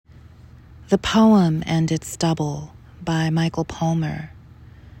The Poem and Its Double by Michael Palmer.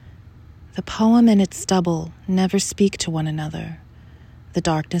 The poem and its double never speak to one another. The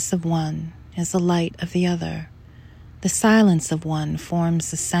darkness of one is the light of the other. The silence of one forms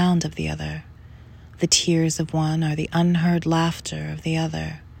the sound of the other. The tears of one are the unheard laughter of the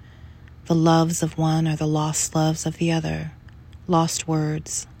other. The loves of one are the lost loves of the other. Lost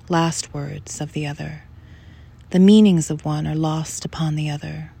words, last words of the other. The meanings of one are lost upon the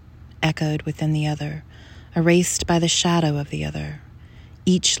other, echoed within the other, erased by the shadow of the other.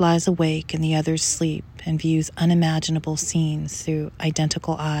 Each lies awake in the other's sleep and views unimaginable scenes through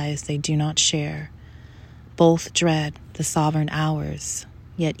identical eyes they do not share. Both dread the sovereign hours,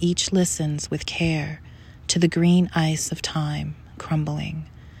 yet each listens with care to the green ice of time crumbling,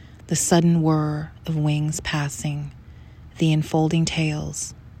 the sudden whir of wings passing, the enfolding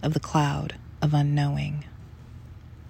tales of the cloud of unknowing.